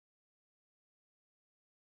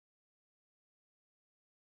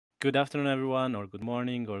Good afternoon, everyone, or good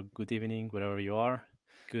morning, or good evening, wherever you are.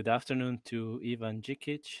 Good afternoon to Ivan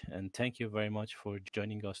Dikic, and thank you very much for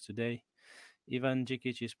joining us today. Ivan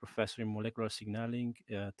Dikic is professor in molecular signaling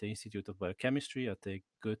at the Institute of Biochemistry at the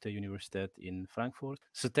Goethe University in Frankfurt.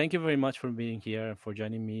 So thank you very much for being here and for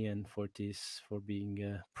joining me and for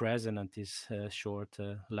being present at this short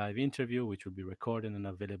live interview, which will be recorded and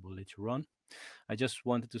available later on. I just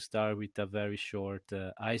wanted to start with a very short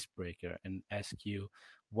icebreaker and ask you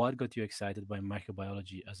what got you excited by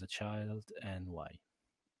microbiology as a child and why?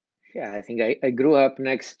 Yeah, I think I grew up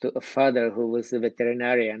next to a father who was a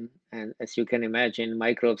veterinarian. And as you can imagine,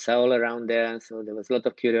 microbes are all around there. So there was a lot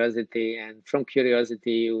of curiosity. And from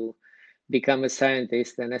curiosity, you become a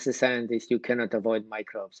scientist. And as a scientist, you cannot avoid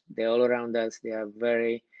microbes. They're all around us. They are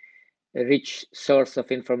very rich source of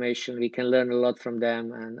information. We can learn a lot from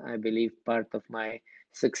them. And I believe part of my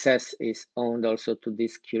success is owed also to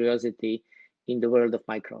this curiosity in the world of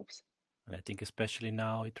microbes. And I think especially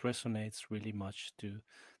now it resonates really much to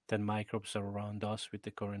that microbes are around us with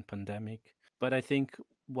the current pandemic. But I think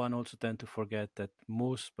one also tend to forget that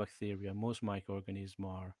most bacteria, most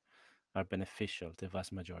microorganisms are beneficial, the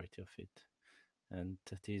vast majority of it. And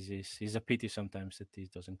that is a pity sometimes that this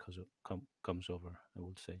doesn't comes over, I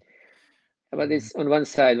would say. But this, on one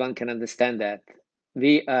side, one can understand that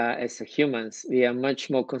we are, as humans, we are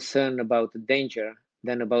much more concerned about danger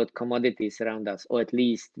than about commodities around us, or at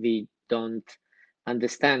least we don't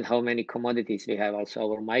understand how many commodities we have. Also,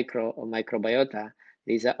 our microbiota,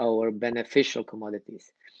 these are our beneficial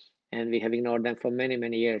commodities, and we have ignored them for many,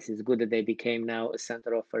 many years. It's good that they became now a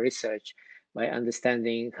center of research by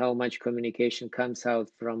understanding how much communication comes out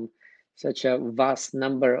from such a vast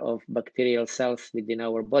number of bacterial cells within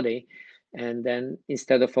our body. And then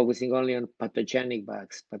instead of focusing only on pathogenic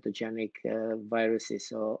bugs, pathogenic viruses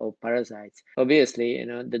or parasites, obviously,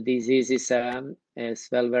 the disease is as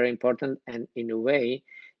well very important. And in a way,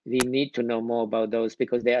 we need to know more about those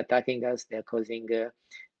because they're attacking us. They're causing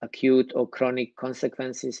acute or chronic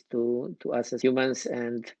consequences to us as humans.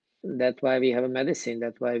 And that's why we have a medicine.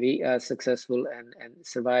 That's why we are successful and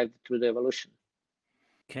survived through the evolution.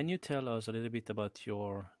 Can you tell us a little bit about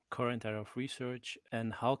your current area of research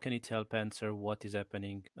and how can it help answer what is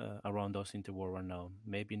happening around us in the world right now?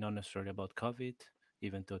 Maybe not necessarily about COVID,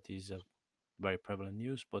 even though it is a very prevalent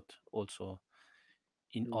news, but also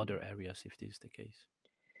in Mm. other areas if this is the case.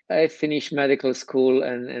 I finished medical school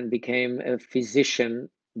and became a physician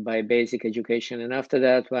by basic education. And after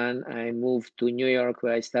that one, I moved to New York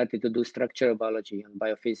where I started to do structural biology and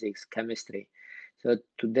biophysics, chemistry. So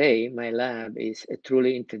today my lab is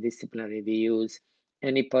truly interdisciplinary. We use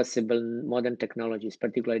any possible modern technologies,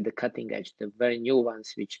 particularly the cutting edge, the very new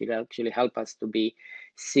ones, which will actually help us to be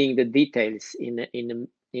seeing the details in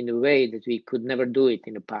a way that we could never do it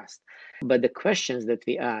in the past. But the questions that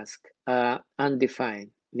we ask are undefined.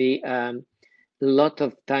 We a lot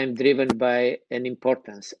of time driven by an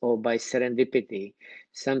importance or by serendipity,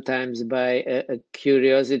 sometimes by a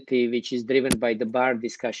curiosity which is driven by the bar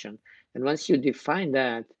discussion. And once you define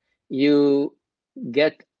that, you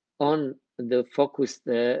get on the focused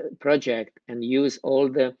project and use all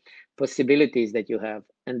the possibilities that you have.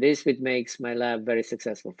 And this what makes my lab very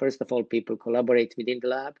successful. First of all, people collaborate within the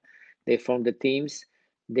lab, they form the teams,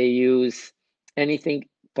 they use anything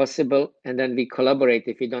possible, and then we collaborate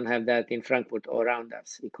if we don't have that in Frankfurt or around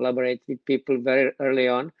us. We collaborate with people very early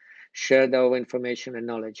on, share our information and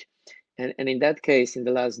knowledge. And in that case, in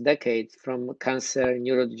the last decade, from cancer,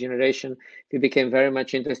 neurodegeneration, we became very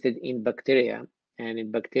much interested in bacteria, and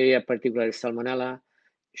in bacteria, particularly Salmonella,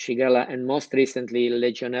 Shigella, and most recently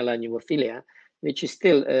Legionella pneumophilia, which is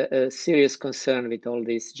still a serious concern with all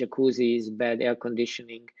these jacuzzis, bad air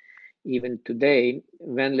conditioning. Even today,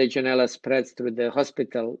 when Legionella spreads through the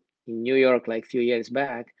hospital in New York, like a few years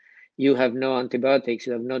back, you have no antibiotics,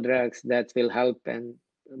 you have no drugs that will help, and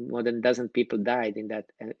more than a dozen people died in that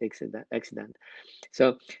accident.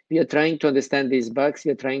 So we are trying to understand these bugs,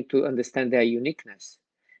 we are trying to understand their uniqueness,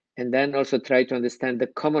 and then also try to understand the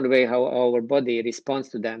common way how our body responds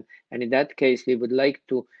to them. And in that case, we would like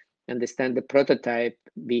to understand the prototype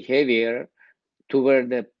behavior toward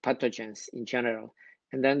the pathogens in general.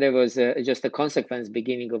 And then there was just a consequence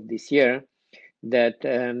beginning of this year that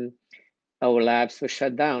our labs were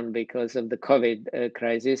shut down because of the COVID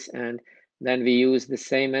crisis. And then we used the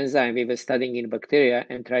same enzyme we were studying in bacteria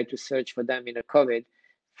and tried to search for them in a COVID,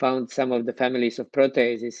 found some of the families of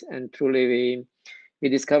proteases, and truly we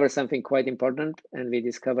discovered something quite important, and we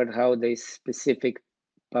discovered how this specific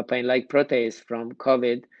papain-like protease from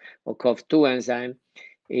COVID or COV2 enzyme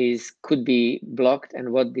could be blocked,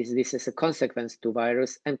 and what this is a consequence to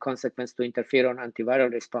virus and consequence to interferon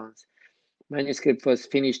antiviral response. manuscript was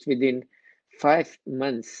finished within 5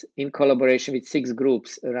 months in collaboration with 6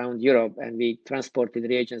 groups around Europe, and we transported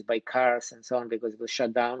reagents by cars and so on because it was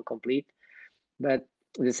shut down complete. But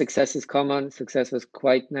the success is common. Success was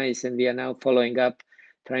quite nice, and we are now following up,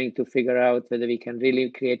 trying to figure out whether we can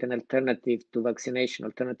really create an alternative to vaccination,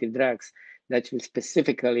 alternative drugs that will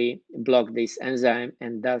specifically block this enzyme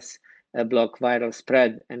and thus block viral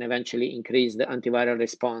spread and eventually increase the antiviral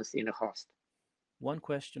response in a host. One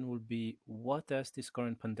question would be, what has this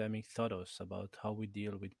current pandemic taught us about how we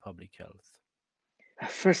deal with public health?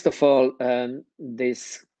 First of all,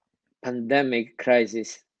 this pandemic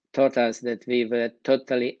crisis taught us that we were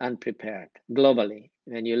totally unprepared globally.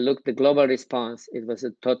 When you look at the global response, it was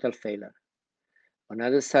a total failure. On the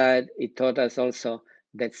other side, it taught us also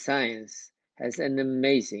that science has an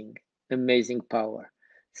amazing, amazing power.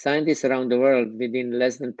 Scientists around the world within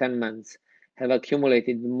less than 10 months have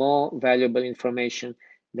accumulated more valuable information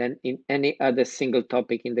than in any other single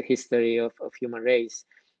topic in the history of human race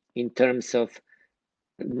in terms of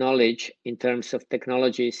knowledge, in terms of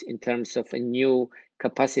technologies, in terms of new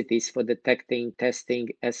capacities for detecting, testing,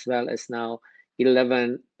 as well as now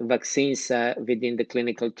 11 vaccines within the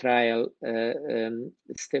clinical trial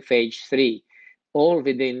phase 3, all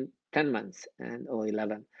within 10 months or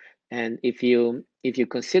 11. And if you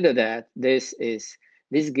consider that, this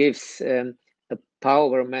gives a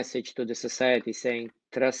power message to the society saying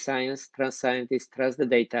trust science, trust scientists, trust the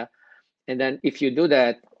data. And then if you do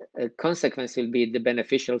that, a consequence will be the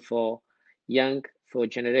beneficial for young, for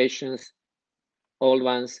generations, old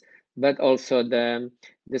ones, but also the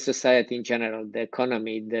society in general, the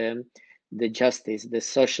economy, the justice, the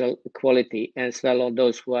social equality, as well as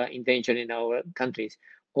those who are endangered in our countries.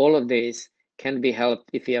 All of this can be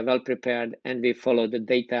helped if we are well prepared and we follow the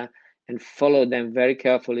data and follow them very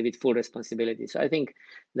carefully with full responsibility. So I think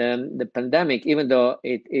the pandemic, even though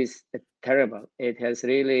it is terrible, it has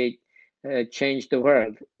really changed the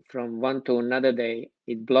world from one to another day.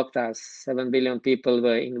 It blocked us. 7 billion people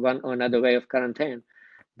were in one or another way of quarantine.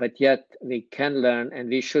 But yet we can learn and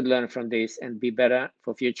we should learn from this and be better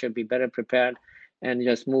for future, be better prepared, and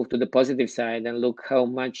just move to the positive side and look how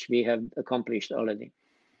much we have accomplished already.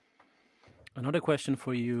 Another question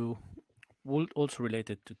for you, also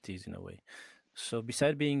related to this in a way. So,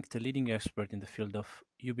 beside being the leading expert in the field of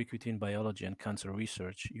ubiquitin biology and cancer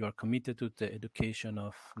research, you are committed to the education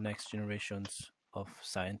of next generations of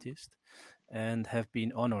scientists and have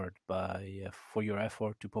been honored for your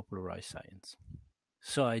effort to popularize science.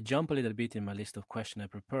 So, I jump a little bit in my list of questions I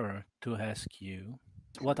prepare to ask you.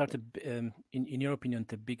 What are in your opinion,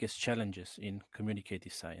 the biggest challenges in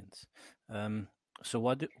communicative science? So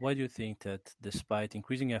why do you think that despite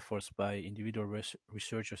increasing efforts by individual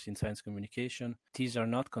researchers in science communication, these are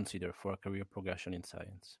not considered for a career progression in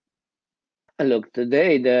science? Look,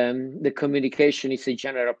 today the communication is a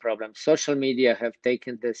general problem. Social media have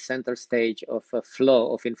taken the center stage of a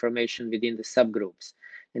flow of information within the subgroups.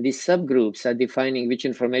 And these subgroups are defining which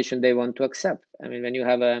information they want to accept. I mean, when you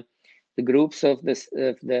have the groups on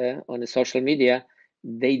the social media,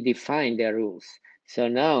 they define their rules. So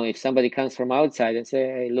now if somebody comes from outside and say,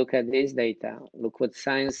 hey, look at this data, look what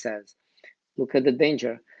science says, look at the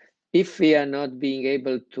danger. If we are not being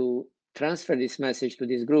able to transfer this message to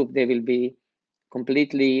this group, they will be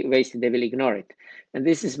completely wasted, they will ignore it. And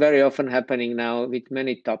this is very often happening now with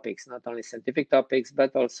many topics, not only scientific topics,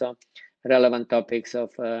 but also relevant topics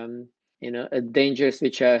of dangers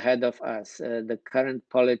which are ahead of us, the current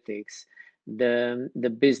politics,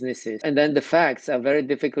 the businesses. And then the facts are very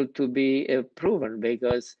difficult to be proven,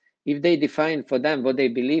 because if they define for them what they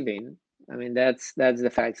believe in, I mean, that's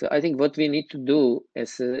the fact. So I think what we need to do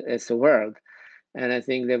as a world, and I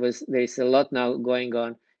think there's a lot now going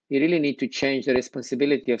on, we really need to change the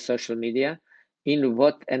responsibility of social media in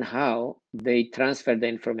what and how they transfer the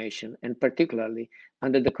information, and particularly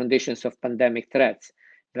under the conditions of pandemic threats,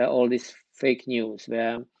 where all this fake news,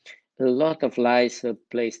 where a lot of lies are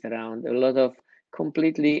placed around, a lot of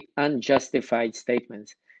completely unjustified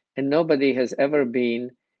statements, and nobody has ever been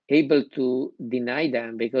able to deny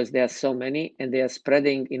them, because there are so many and they are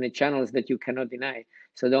spreading in the channels that you cannot deny.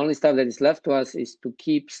 So the only stuff that is left to us is to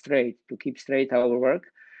keep straight our work,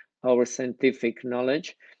 our scientific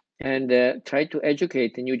knowledge, and try to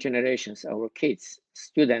educate the new generations, our kids,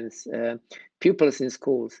 students, pupils in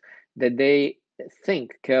schools, that they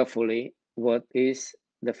think carefully what is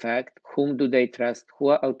the fact, whom do they trust, who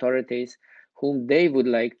are authorities, whom they would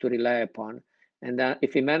like to rely upon. And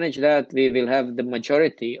if we manage that, we will have the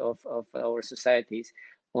majority of our societies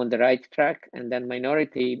on the right track, and then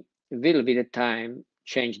minority will, with the time,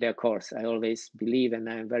 change their course. I always believe, and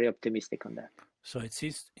I'm very optimistic on that. So it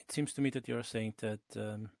seems to me that you're saying that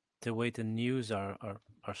the way the news are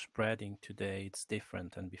spreading today, it's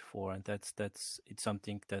different than before, and it's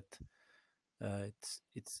something that uh, it's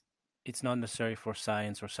it's it's not necessary for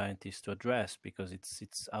science or scientists to address because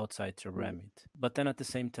it's outside their remit. But then at the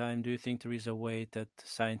same time, do you think there is a way that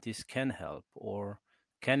scientists can help or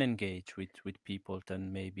can engage with people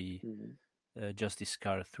than maybe just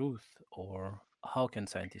discard truth, or how can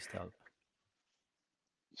scientists help?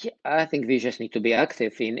 Yeah, I think we just need to be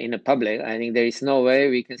active in the public. I think there is no way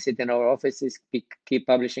we can sit in our offices, keep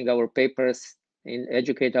publishing our papers, and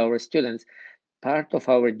educate our students. Part of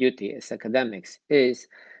our duty as academics is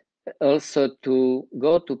also to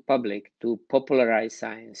go to public, to popularize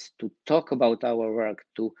science, to talk about our work,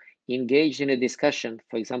 to engage in a discussion.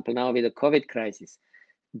 For example, now with the COVID crisis,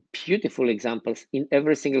 beautiful examples. In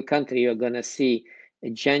every single country, you're going to see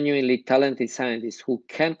genuinely talented scientists who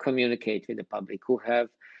can communicate with the public, who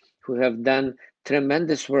have done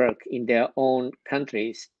tremendous work in their own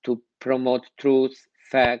countries to promote truth,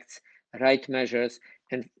 facts, right measures.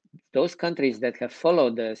 And those countries that have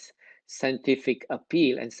followed this scientific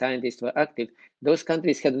appeal and scientists were active, those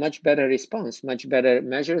countries had much better response, much better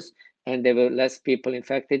measures, and there were less people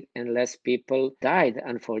infected and less people died,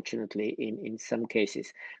 unfortunately, in some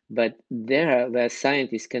cases. But there where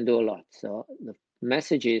scientists can do a lot. So the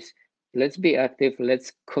message is, let's be active,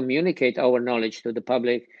 let's communicate our knowledge to the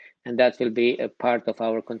public, and that will be a part of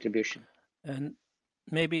our contribution. And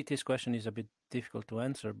maybe this question is a bit difficult to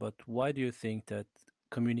answer, but why do you think that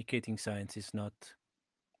communicating science is not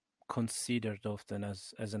considered often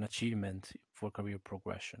as an achievement for career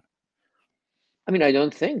progression? I mean, I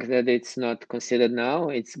don't think that it's not considered now.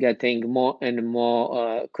 It's getting more and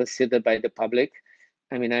more considered by the public.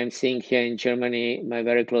 I mean, I'm seeing here in Germany, my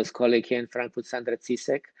very close colleague here in Frankfurt, Sandra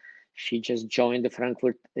Zisek. She just joined the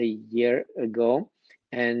Frankfurt a year ago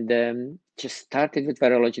and just started with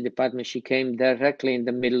virology department. She came directly in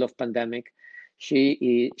the middle of pandemic.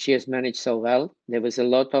 She has managed so well. There was a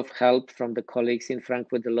lot of help from the colleagues in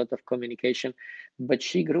Frankfurt, a lot of communication, but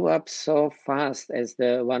she grew up so fast as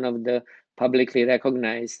the one of the publicly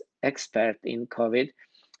recognized expert in COVID.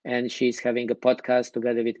 And she's having a podcast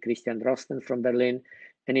together with Christian Drosten from Berlin.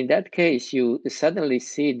 And in that case, you suddenly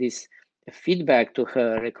see this feedback to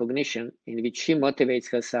her recognition in which she motivates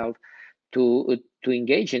herself to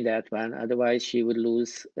engage in that one. Otherwise, she would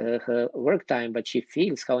lose her work time, but she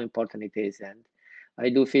feels how important it is. And I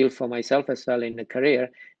do feel for myself as well in a career.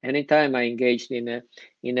 Anytime I engaged in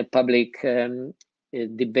a public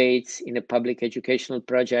debates, in a public educational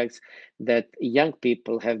projects, that young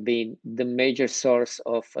people have been the major source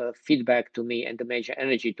of feedback to me and the major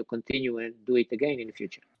energy to continue and do it again in the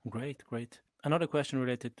future. Great, great. Another question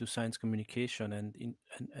related to science communication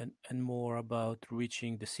and more about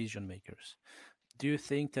reaching decision makers. Do you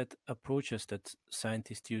think that approaches that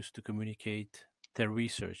scientists use to communicate their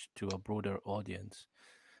research to a broader audience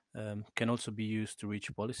can also be used to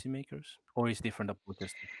reach policymakers, or is different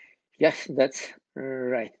approaches? Yes, that's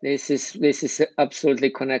right. This is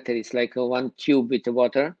absolutely connected. It's like a one tube with the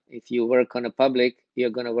water. If you work on a public, you're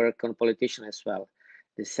going to work on politician as well.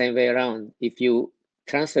 The same way around. If you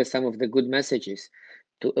transfer some of the good messages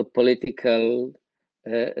to a political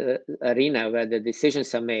arena where the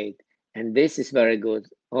decisions are made, and this is very good.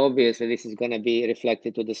 Obviously, this is going to be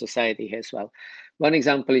reflected to the society as well. One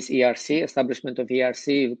example is ERC. Establishment of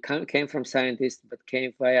ERC came from scientists, but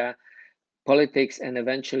came via politics, and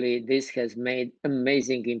eventually this has made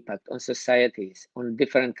amazing impact on societies, on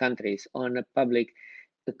different countries, on a public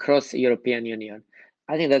across European Union.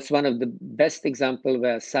 I think that's one of the best examples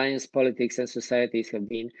where science, politics, and societies have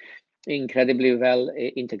been incredibly well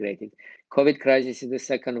integrated. COVID crisis is the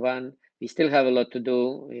second one. We still have a lot to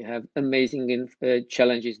do. We have amazing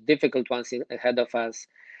challenges, difficult ones ahead of us.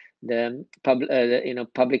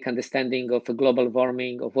 Public understanding of global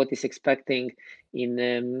warming, of what is expecting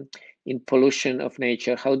in pollution of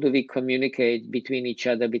nature. How do we communicate between each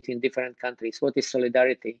other, between different countries? What is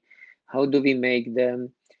solidarity? How do we make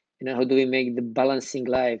the balancing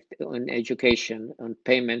life on education, on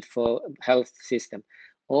payment for health system?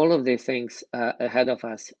 All of these things are ahead of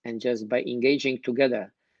us, and just by engaging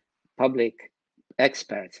together, public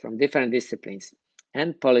experts from different disciplines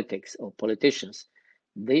and politics or politicians,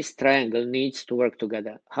 this triangle needs to work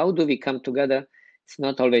together. How do we come together? It's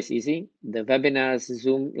not always easy. The webinars,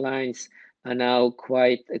 Zoom lines are now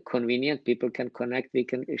quite convenient. People can connect, we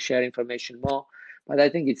can share information more. But I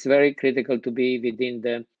think it's very critical to be within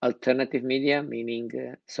the alternative media, meaning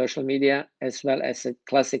social media, as well as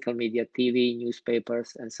classical media, TV,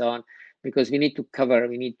 newspapers, and so on, because we need to cover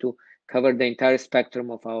the entire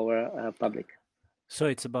spectrum of our public. So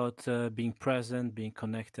it's about being present, being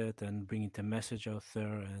connected, and bringing the message out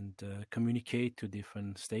there and communicate to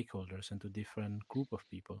different stakeholders and to different group of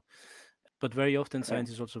people. But very often Correct. science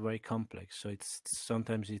is also very complex. So it's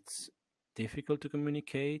sometimes it's difficult to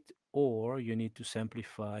communicate, or you need to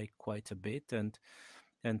simplify quite a bit, and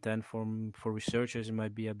then for researchers it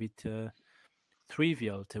might be a bit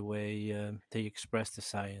trivial the way they express the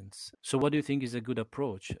science. So what do you think is a good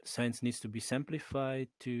approach? Science needs to be simplified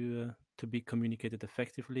to be communicated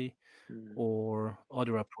effectively, Mm. or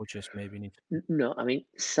other approaches maybe need. No, I mean,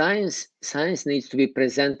 science needs to be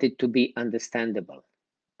presented to be understandable.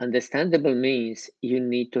 Understandable means you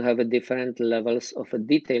need to have a different levels of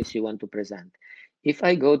details you want to present. If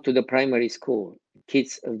I go to the primary school,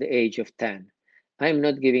 kids of the age of 10, I'm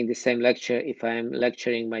not giving the same lecture if I'm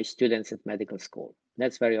lecturing my students at medical school.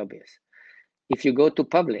 That's very obvious. If you go to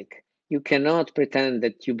public, you cannot pretend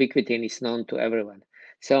that ubiquity is known to everyone.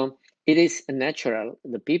 So it is natural.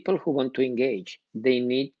 The people who want to engage, they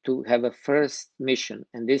need to have a first mission,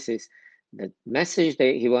 and this is the message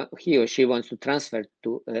that he or she wants to transfer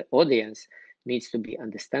to an audience needs to be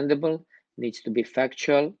understandable, needs to be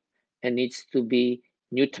factual, and needs to be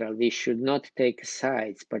neutral. We should not take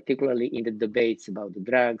sides, particularly in the debates about the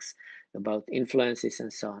drugs, about influences,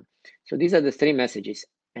 and so on. So these are the three messages.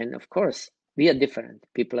 And of course, we are different.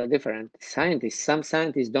 People are different. Some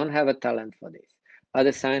scientists don't have a talent for this.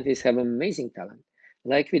 Other scientists have amazing talent,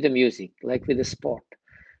 like with the music, like with the sport.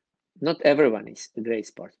 Not everyone is a great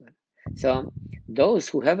sportsman. So those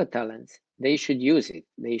who have a talent, they should use it.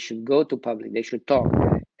 They should go to public. They should talk.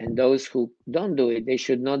 And those who don't do it, they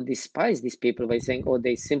should not despise these people by saying, "Oh,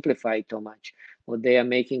 they simplify it too much, or they are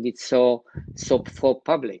making it so for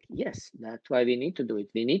public." Yes, that's why we need to do it.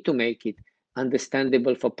 We need to make it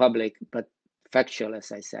understandable for public, but factual,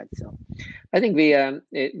 as I said. So I think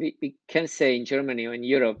we can say in Germany or in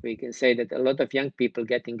Europe, we can say that a lot of young people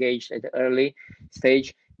get engaged at the early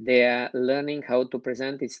stage. They are learning how to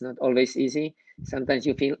present. It's not always easy. Sometimes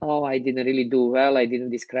you feel, oh, I didn't really do well. I didn't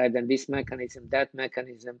describe them this mechanism, that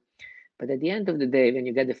mechanism. But at the end of the day, when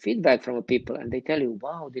you get the feedback from people and they tell you,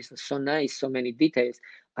 wow, this is so nice, so many details,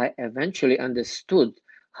 I eventually understood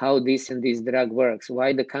how this and this drug works,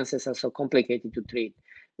 why the cancers are so complicated to treat,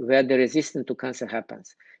 where the resistance to cancer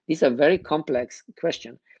happens. These are very complex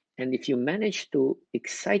questions. And if you manage to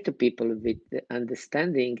excite the people with the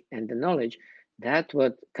understanding and the knowledge, that's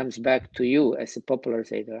what comes back to you as a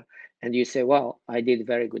popularizer. And you say, wow, I did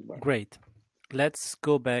very good work. Great. Let's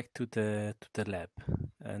go back to the lab,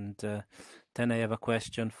 and then I have a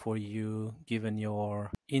question for you. Given your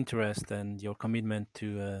interest and your commitment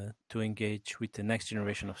to engage with the next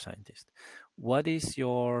generation of scientists, what is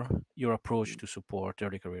your approach to support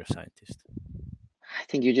early career scientists? I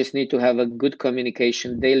think you just need to have a good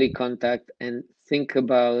communication, daily contact, and think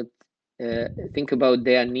about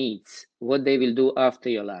their needs, what they will do after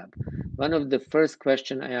your lab. One of the first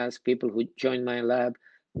questions I ask people who join my lab,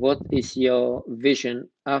 what is your vision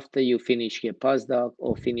after you finish your postdoc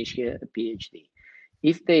or finish your PhD?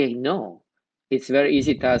 If they know, it's very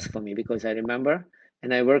easy task for me because I remember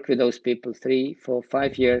and I work with those people 3, 4,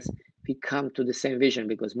 5 years. We come to the same vision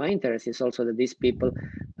because my interest is also that these people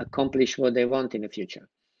accomplish what they want in the future.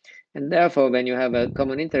 And therefore, when you have a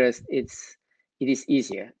common interest, it is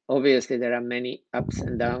easier. Obviously, there are many ups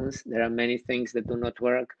and downs. There are many things that do not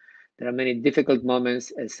work. There are many difficult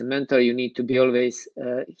moments. As a mentor, you need to be always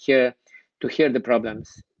here to hear the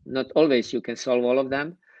problems. Not always you can solve all of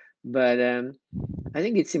them, but I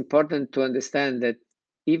think it's important to understand that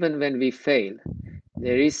even when we fail,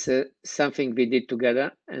 there is something we did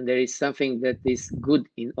together, and there is something that is good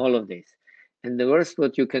in all of this. And the worst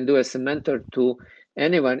what you can do as a mentor to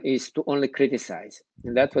anyone is to only criticize.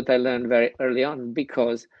 And that's what I learned very early on,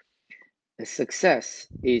 because a success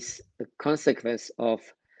is a consequence of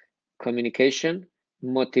communication,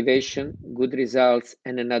 motivation, good results,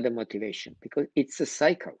 and another motivation, because it's a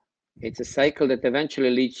cycle. It's a cycle that eventually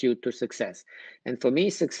leads you to success. And for me,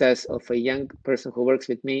 success of a young person who works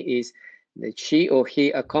with me is that she or he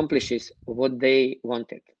accomplishes what they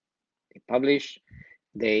wanted. They publish,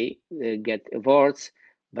 they get awards,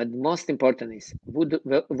 but most important is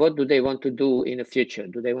what do they want to do in the future?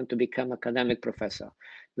 Do they want to become academic professor?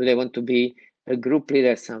 Do they want to be a group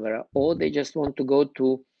leader somewhere, or they just want to go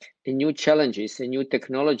to a new challenges, a new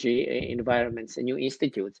technology environments, a new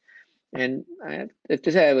institutes? And I have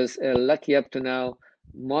to say, I was lucky up to now.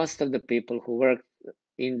 Most of the people who work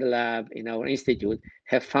in the lab in our institute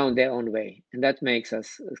have found their own way, and that makes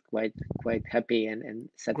us quite happy and Great.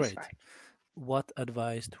 satisfied. what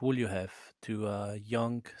advice will you have to a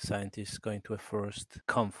young scientist going to a first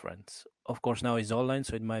conference? Of course, now it's online,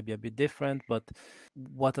 so it might be a bit different, but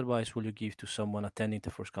what advice will you give to someone attending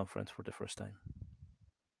the first conference for the first time?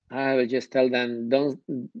 I will just tell them,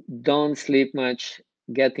 don't sleep much,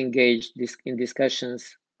 get engaged in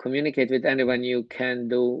discussions, communicate with anyone you can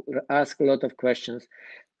do, ask a lot of questions,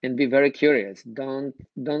 and be very curious. Don't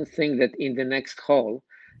think that in the next hall,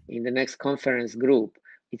 in the next conference group,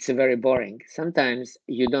 it's very boring. Sometimes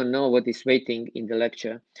you don't know what is waiting in the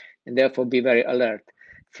lecture, and therefore be very alert.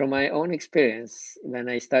 From my own experience, when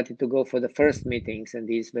I started to go for the first meetings, and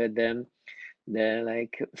these were the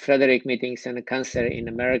like Frederick meetings and the cancer in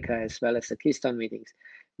America, as well as the Keystone meetings,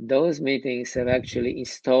 those meetings have actually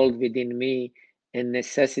installed within me a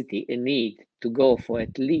necessity, a need to go for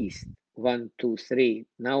at least 1, 2, 3.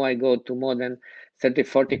 Now I go to more than 30,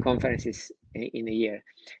 40 conferences in a year.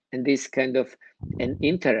 And this kind of an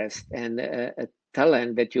interest and a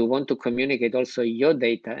talent that you want to communicate also your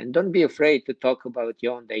data, and don't be afraid to talk about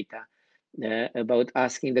your own data, about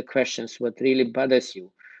asking the questions, what really bothers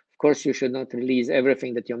you. Of course, you should not release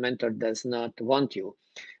everything that your mentor does not want you,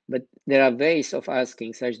 but there are ways of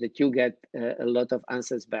asking such that you get a lot of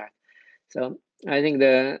answers back. So I think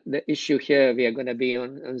the issue here, we are going to be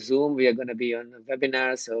on Zoom, we are going to be on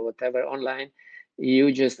webinars or whatever online.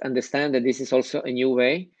 You just understand that this is also a new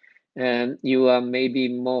way. You are maybe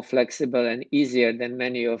more flexible and easier than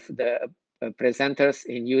many of the presenters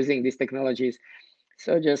in using these technologies.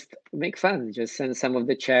 So just make fun, just send some of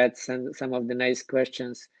the chats, send some of the nice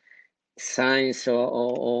questions, science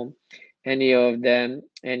or any of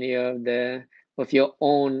your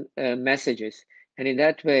own messages, and in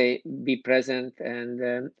that way be present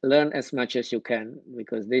and learn as much as you can,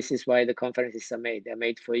 because this is why the conferences are made. They're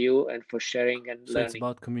made for you and for sharing and So it's learning.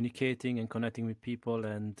 about communicating and connecting with people,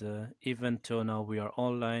 and even though now we are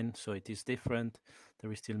online, so it is different.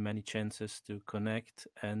 There is still many chances to connect,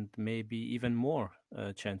 and maybe even more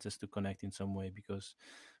chances to connect in some way, because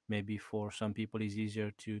maybe for some people it's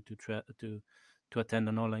easier to attend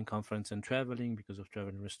an online conference and traveling because of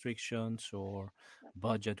travel restrictions or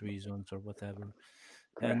budget reasons or whatever.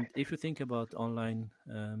 And Correct. if you think about online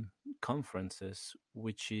conferences,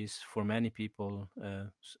 which is for many people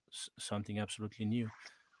something absolutely new,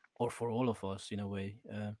 or for all of us in a way,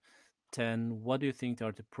 then what do you think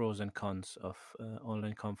are the pros and cons of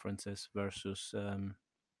online conferences versus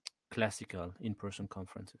classical in-person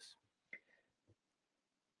conferences?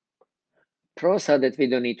 Pros are that we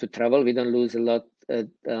don't need to travel. We don't lose a lot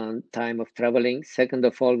time of traveling. Second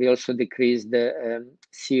of all, we also decrease the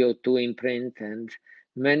CO2 imprint, and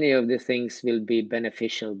many of the things will be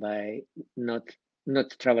beneficial by not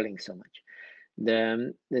traveling so much.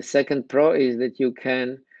 The second pro is that you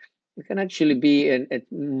can actually be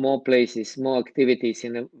at more places, more activities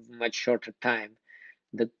in a much shorter time.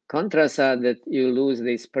 The contrasts are that you lose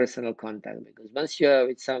this personal contact, because once you are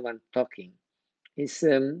with someone talking, it's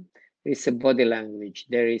there is a body language,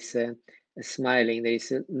 there is a smiling, there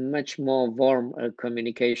is a much more warm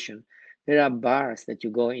communication. There are bars that you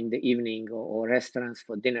go in the evening, or restaurants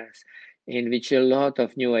for dinners, in which a lot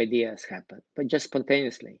of new ideas happen, but just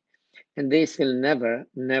spontaneously. And this will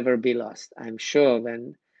never be lost. I'm sure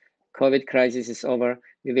when COVID crisis is over,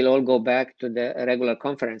 we will all go back to the regular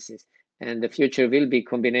conferences, and the future will be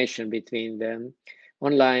combination between the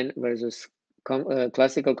online versus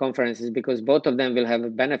classical conferences, because both of them will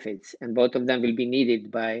have benefits and both of them will be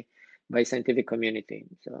needed by scientific community.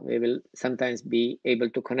 So we will sometimes be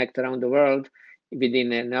able to connect around the world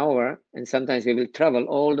within an hour, and sometimes we will travel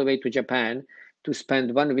all the way to Japan to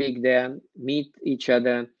spend 1 week there, meet each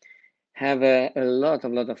other, have a lot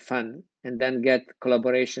of fun, and then get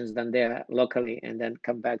collaborations done there locally, and then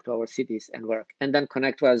come back to our cities and work, and then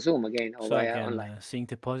connect via Zoom again or So via again, online. seeing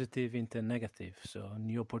the positive in the negative. So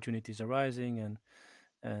new opportunities arising,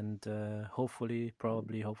 and hopefully,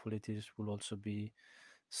 probably, hopefully, this will also be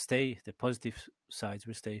stay. The positive sides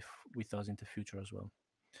will stay with us in the future as well.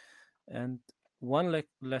 And one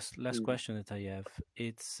last Mm. question that I have,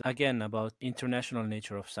 it's again about international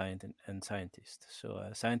nature of science and scientists. So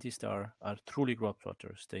scientists are truly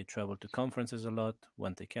globetrotters. They travel to conferences a lot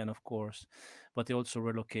when they can, of course, but they also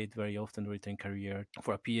relocate very often during their career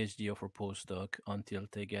for a PhD or for postdoc until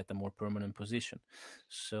they get a more permanent position.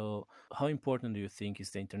 So how important do you think is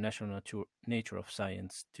the international nature of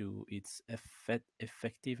science to its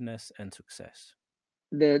effectiveness and success?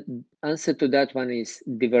 The answer to that one is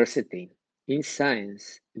diversity. In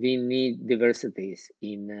science, we need diversities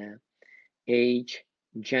in age,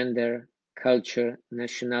 gender, culture,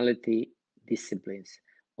 nationality, disciplines.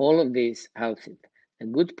 All of these helps it. A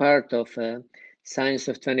good part of science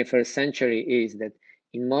of 21st century is that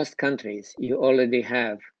in most countries, you already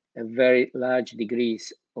have a very large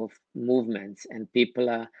degrees of movements, and people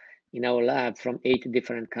are in our lab from 8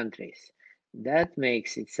 different countries. That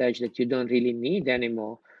makes it such that you don't really need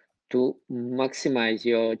anymore to maximize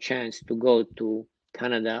your chance to go to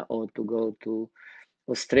Canada or to go to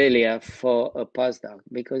Australia for a postdoc,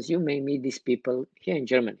 because you may meet these people here in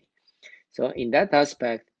Germany. So in that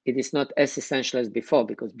aspect, it is not as essential as before,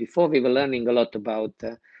 because before we were learning a lot about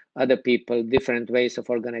other people, different ways of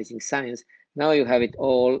organizing science. Now you have it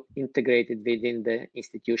all integrated within the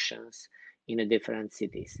institutions in the different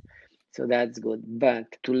cities. So that's good. But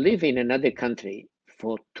to live in another country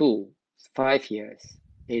for 5 years,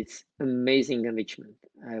 it's amazing enrichment.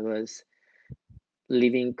 I was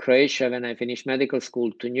leaving Croatia when I finished medical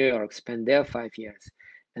school to New York, spent there 5 years,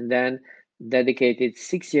 and then dedicated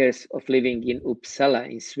 6 years of living in Uppsala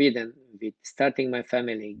in Sweden, with starting my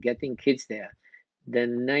family, getting kids there. The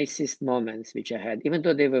nicest moments which I had, even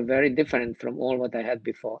though they were very different from all what I had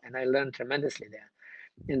before, and I learned tremendously there.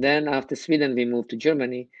 And then after Sweden, we moved to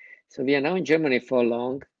Germany. So we are now in Germany for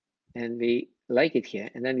long, and we like it here.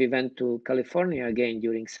 And then we went to California again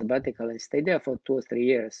during sabbatical and stayed there for 2 or 3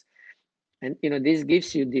 years. And this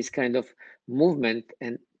gives you this kind of movement,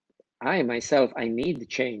 and I myself, I need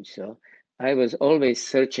change. So I was always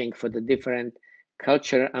searching for the different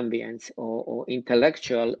culture ambience or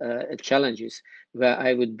intellectual challenges where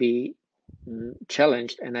I would be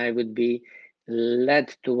challenged, and I would be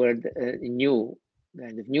led toward new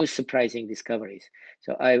surprising discoveries.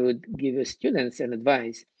 So I would give students an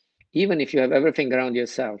advice: even if you have everything around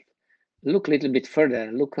yourself, look a little bit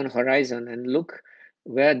further, look on horizon, and look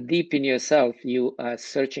where deep in yourself you are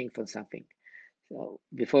searching for something. So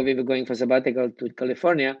before we were going for sabbatical to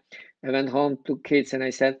California, I went home to kids and I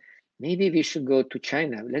said, maybe we should go to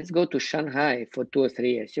China. Let's go to Shanghai for 2 or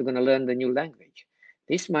 3 years. You're going to learn the new language.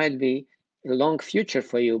 This might be a long future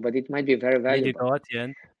for you, but it might be very valuable. Did you go at the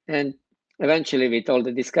end? And eventually, with all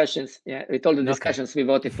the discussions, we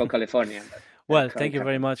voted for California. But well, thank you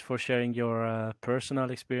very much for sharing your personal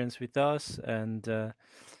experience with us and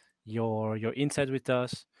your insight with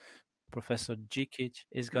us. Professor Dikic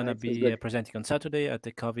is going to be presenting on Saturday at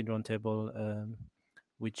the COVID Roundtable,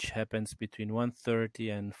 which happens between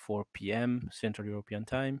 1:30 and 4 p.m. Central European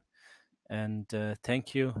Time. And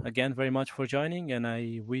thank you again very much for joining, and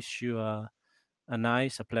I wish you a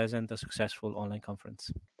nice, a pleasant, a successful online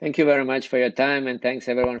conference. Thank you very much for your time, and thanks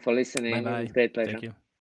everyone for listening. Bye-bye. It was a great pleasure. Thank you.